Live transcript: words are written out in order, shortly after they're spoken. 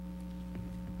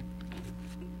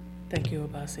Thank you,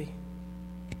 Abasi.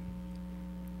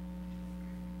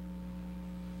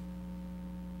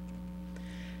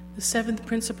 The seventh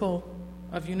principle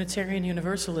of Unitarian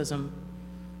Universalism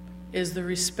is the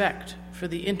respect for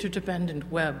the interdependent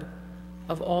web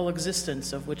of all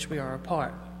existence of which we are a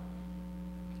part.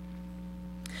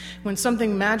 When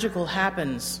something magical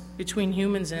happens between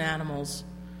humans and animals,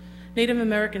 Native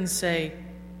Americans say,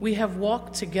 "We have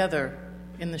walked together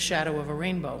in the shadow of a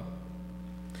rainbow."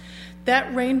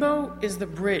 That rainbow is the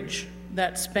bridge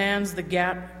that spans the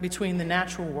gap between the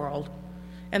natural world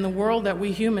and the world that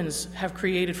we humans have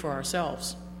created for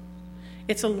ourselves.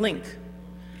 It's a link,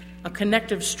 a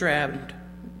connective strand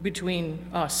between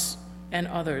us and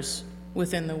others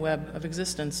within the web of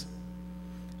existence.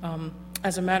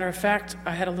 As a matter of fact,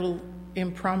 I had a little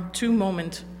impromptu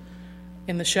moment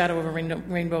in the shadow of a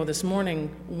rainbow this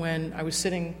morning when I was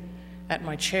sitting at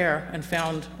my chair and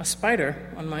found a spider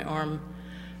on my arm.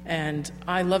 And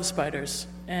I love spiders,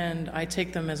 and I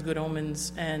take them as good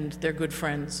omens, and they're good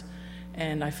friends.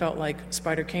 And I felt like a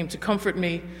spider came to comfort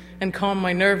me and calm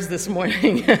my nerves this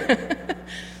morning.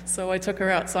 So I took her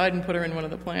outside and put her in one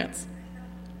of the plants.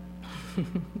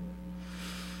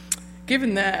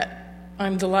 Given that,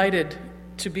 I'm delighted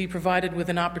to be provided with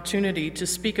an opportunity to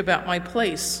speak about my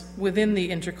place within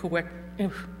the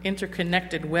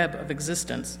interconnected web of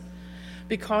existence,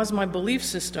 because my belief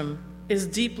system is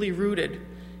deeply rooted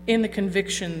in the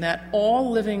conviction that all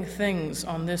living things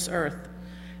on this earth,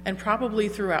 and probably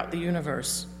throughout the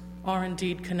universe, are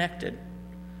indeed connected.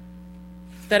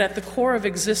 That at the core of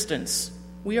existence,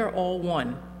 we are all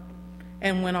one,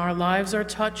 and when our lives are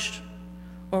touched,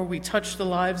 or we touch the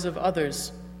lives of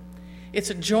others, it's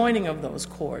a joining of those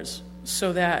cores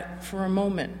so that, for a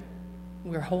moment,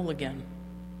 we're whole again.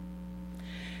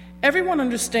 Everyone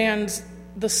understands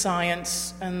the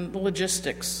science and the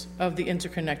logistics of the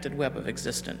interconnected web of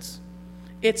existence.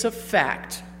 It's a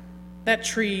fact that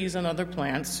trees and other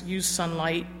plants use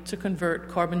sunlight to convert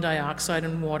carbon dioxide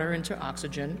and water into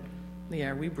oxygen, the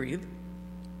air we breathe.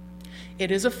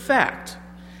 It is a fact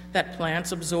that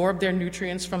plants absorb their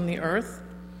nutrients from the earth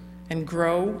and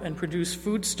grow and produce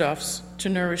foodstuffs to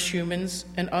nourish humans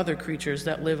and other creatures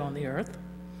that live on the earth.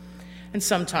 And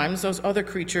sometimes those other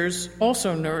creatures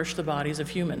also nourish the bodies of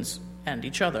humans and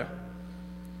each other.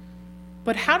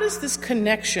 But how does this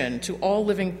connection to all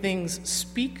living things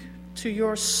speak to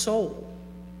your soul?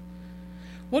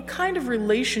 What kind of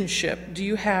relationship do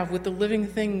you have with the living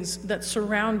things that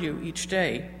surround you each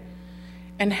day?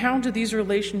 And how do these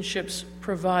relationships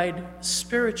provide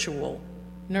spiritual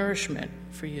nourishment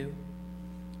for you?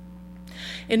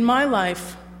 In my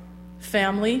life,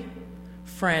 family,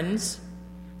 friends,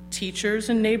 teachers,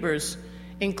 and neighbors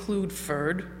include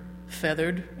furred,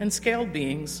 feathered, and scaled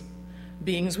beings,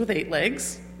 beings with 8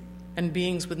 legs, and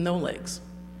beings with no legs,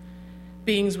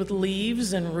 beings with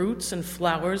leaves and roots and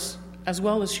flowers, as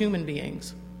well as human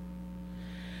beings.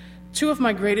 2 of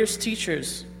my greatest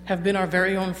teachers have been our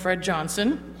very own Fred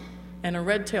Johnson and a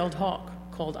red-tailed hawk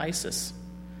called Isis.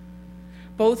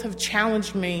 Both have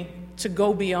challenged me to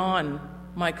go beyond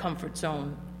my comfort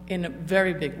zone in a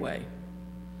very big way.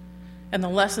 And the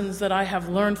lessons that I have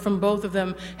learned from both of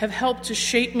them have helped to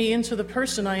shape me into the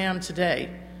person I am today,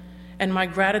 and my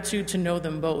gratitude to know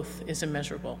them both is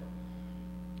immeasurable.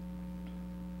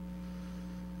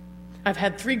 I've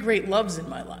had 3 great loves in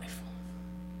my life: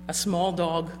 a small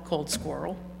dog called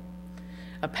Squirrel,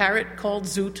 a parrot called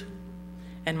Zoot,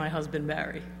 and my husband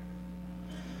Barry.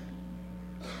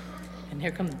 And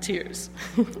here come the tears.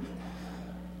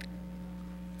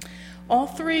 All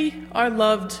 3 are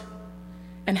loved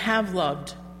and have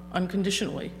loved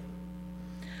unconditionally.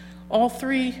 All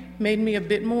 3 made me a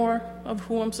bit more of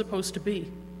who I'm supposed to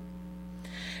be.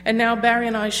 And now Barry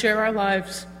and I share our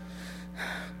lives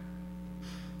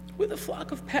with a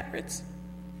flock of parrots,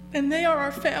 and they are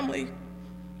our family,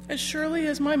 as surely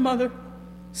as my mother,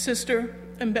 sister,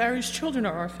 and Barry's children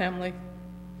are our family,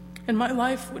 and my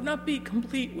life would not be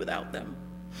complete without them.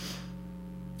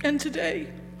 And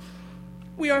today,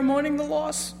 we are mourning the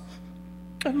loss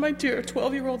of my dear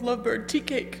 12-year-old lovebird, Tea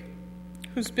Cake,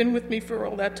 who's been with me for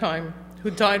all that time, who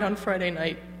died on Friday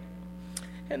night.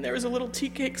 And there is a little tea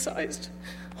cake-sized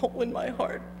hole in my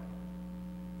heart.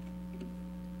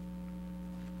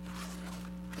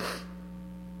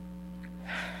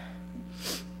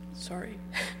 Sorry.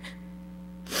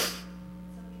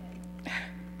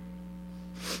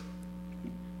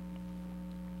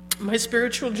 My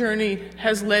spiritual journey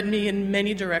has led me in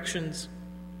many directions,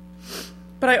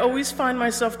 but I always find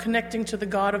myself connecting to the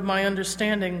God of my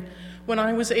understanding when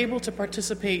I was able to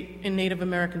participate in Native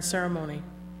American ceremony.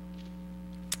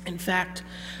 In fact,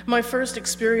 my first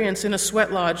experience in a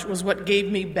sweat lodge was what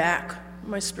gave me back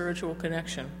my spiritual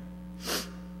connection.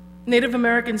 Native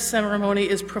American ceremony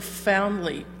is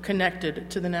profoundly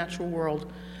connected to the natural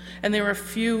world, and there are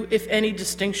few, if any,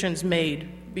 distinctions made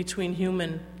between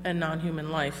human and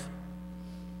non-human life.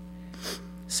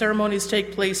 Ceremonies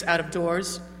take place out of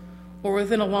doors or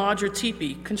within a lodge or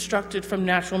teepee constructed from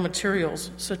natural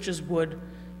materials such as wood,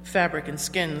 fabric, and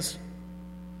skins.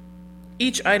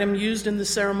 Each item used in the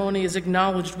ceremony is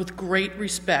acknowledged with great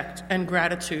respect and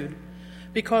gratitude,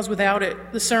 because without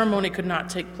it, the ceremony could not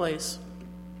take place.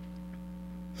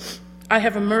 I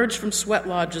have emerged from sweat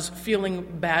lodges feeling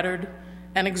battered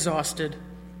and exhausted,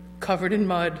 covered in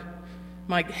mud,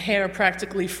 my hair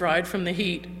practically fried from the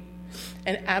heat,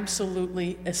 and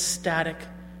absolutely ecstatic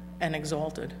and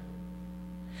exalted.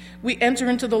 We enter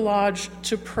into the lodge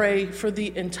to pray for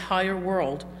the entire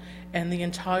world, and the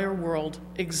entire world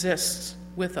exists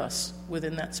with us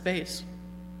within that space.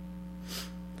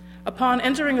 Upon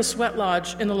entering a sweat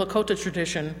lodge in the Lakota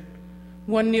tradition,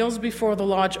 one kneels before the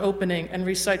lodge opening and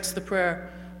recites the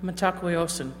prayer,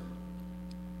 Matakweosin.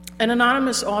 An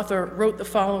anonymous author wrote the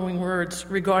following words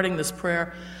regarding this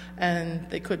prayer, and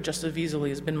they could just as easily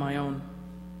have been my own.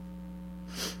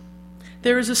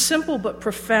 There is a simple but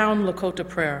profound Lakota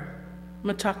prayer,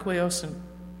 Matakweosin.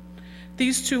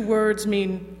 These two words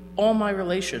mean all my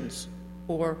relations,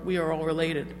 or we are all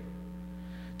related.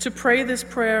 To pray this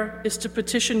prayer is to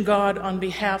petition God on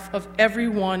behalf of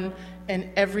everyone and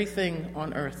everything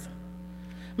on earth.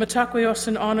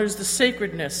 Matakweosin honors the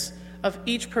sacredness of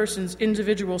each person's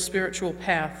individual spiritual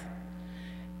path,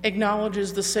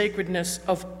 acknowledges the sacredness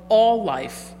of all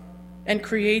life, and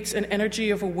creates an energy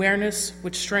of awareness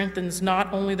which strengthens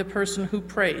not only the person who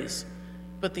prays,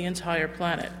 but the entire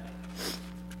planet.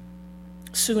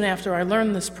 Soon after I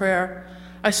learned this prayer,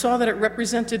 I saw that it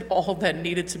represented all that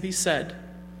needed to be said.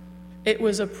 It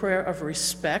was a prayer of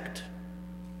respect,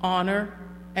 honor,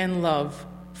 and love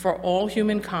for all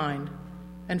humankind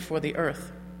and for the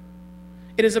earth.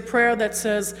 It is a prayer that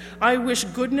says, I wish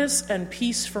goodness and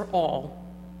peace for all.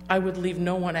 I would leave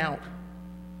no one out.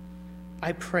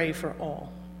 I pray for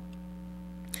all.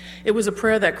 It was a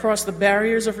prayer that crossed the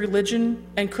barriers of religion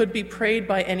and could be prayed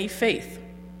by any faith.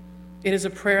 It is a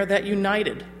prayer that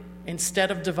united instead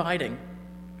of dividing.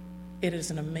 It is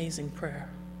an amazing prayer.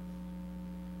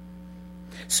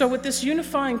 So with this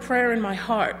unifying prayer in my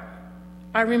heart,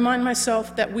 I remind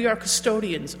myself that we are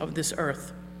custodians of this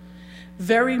earth,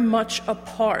 very much a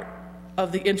part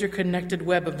of the interconnected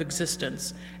web of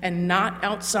existence and not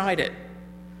outside it,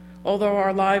 although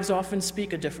our lives often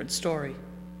speak a different story.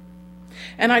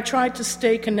 And I try to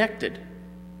stay connected,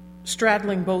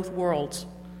 straddling both worlds,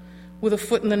 with a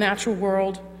foot in the natural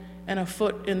world and a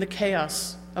foot in the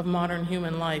chaos of modern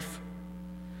human life.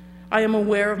 I am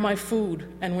aware of my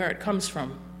food and where it comes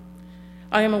from.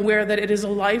 I am aware that it is a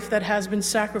life that has been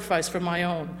sacrificed for my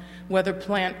own, whether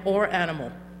plant or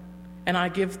animal, and I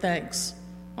give thanks,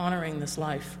 honoring this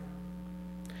life.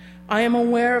 I am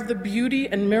aware of the beauty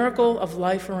and miracle of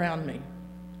life around me.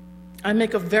 I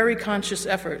make a very conscious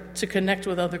effort to connect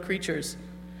with other creatures,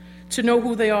 to know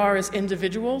who they are as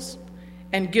individuals,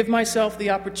 and give myself the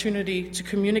opportunity to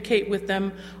communicate with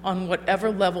them on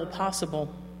whatever level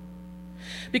possible.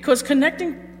 Because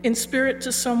connecting in spirit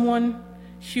to someone,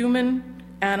 human,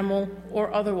 animal,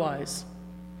 or otherwise,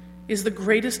 is the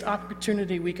greatest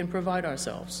opportunity we can provide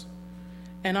ourselves.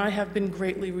 And I have been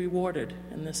greatly rewarded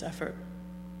in this effort.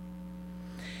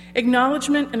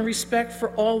 Acknowledgement and respect for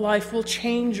all life will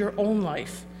change your own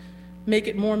life, make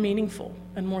it more meaningful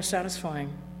and more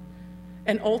satisfying.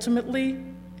 And ultimately,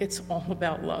 it's all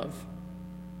about love.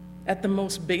 At the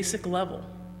most basic level,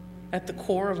 at the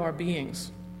core of our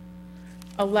beings.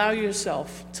 Allow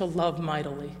yourself to love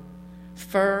mightily.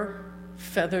 Fur,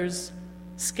 feathers,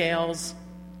 scales,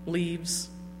 leaves,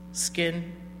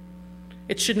 skin.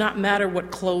 It should not matter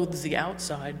what clothes the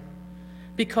outside,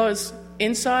 because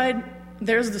inside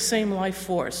there's the same life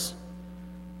force,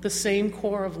 the same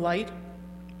core of light,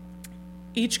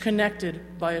 each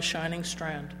connected by a shining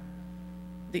strand,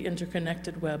 the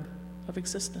interconnected web of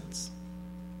existence.